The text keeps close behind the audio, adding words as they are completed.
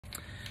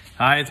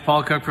Hi, it's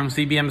Paul Cook from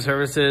CBM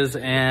Services,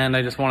 and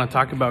I just want to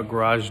talk about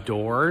garage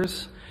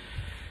doors.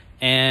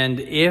 And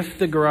if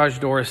the garage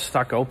door is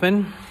stuck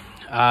open,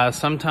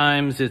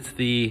 sometimes it's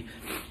the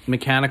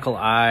mechanical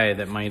eye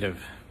that might have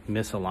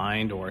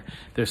misaligned, or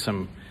there's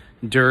some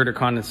dirt or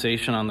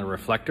condensation on the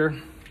reflector.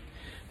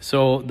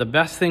 So the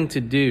best thing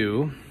to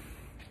do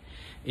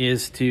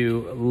is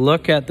to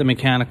look at the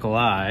mechanical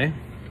eye,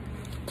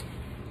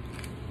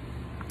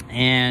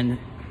 and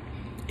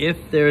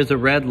if there's a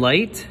red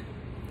light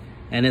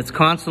and it's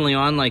constantly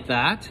on like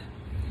that,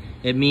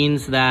 it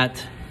means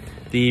that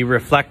the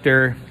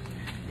reflector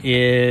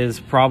is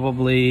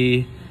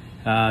probably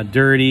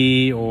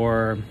dirty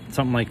or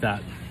something like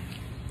that.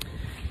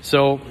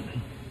 So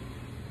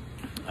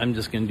I'm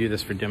just going to do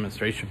this for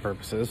demonstration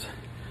purposes.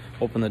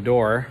 Open the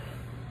door.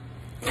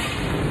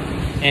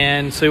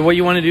 And so what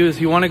you want to do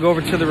is you want to go over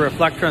to the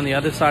reflector on the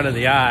other side of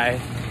the eye,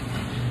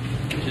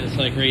 just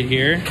like right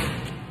here,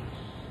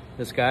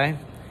 this guy.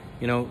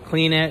 You know,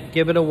 clean it,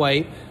 give it a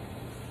wipe,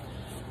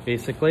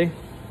 basically,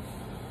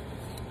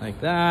 like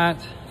that.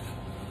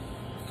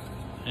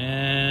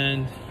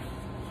 And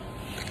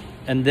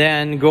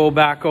then go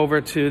back over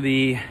to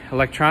the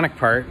electronic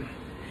part.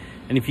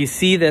 And if you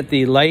see that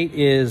the light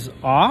is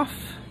off,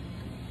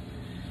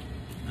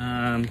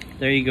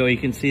 there you go, you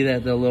can see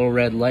that the little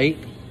red light,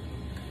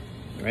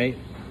 right?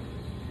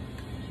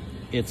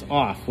 It's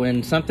off.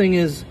 When something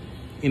is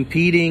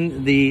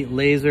impeding the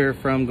laser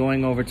from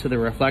going over to the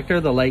reflector,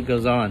 the light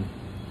goes on.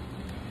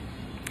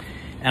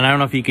 And I don't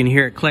know if you can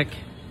hear it click.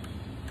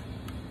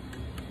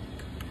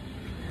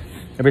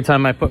 Every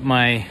time I put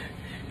my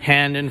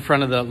hand in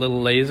front of the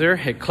little laser,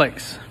 it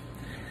clicks.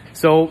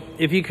 So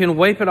if you can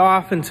wipe it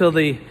off until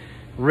the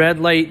red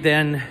light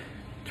then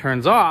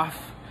turns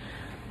off,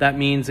 that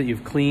means that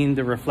you've cleaned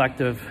the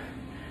reflective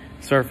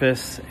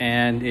surface,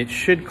 and it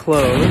should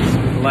close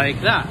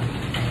like that.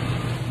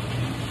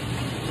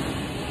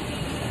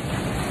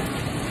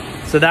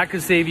 So that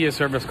could save you a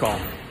service call.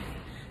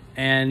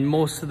 And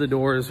most of the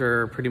doors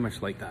are pretty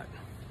much like that.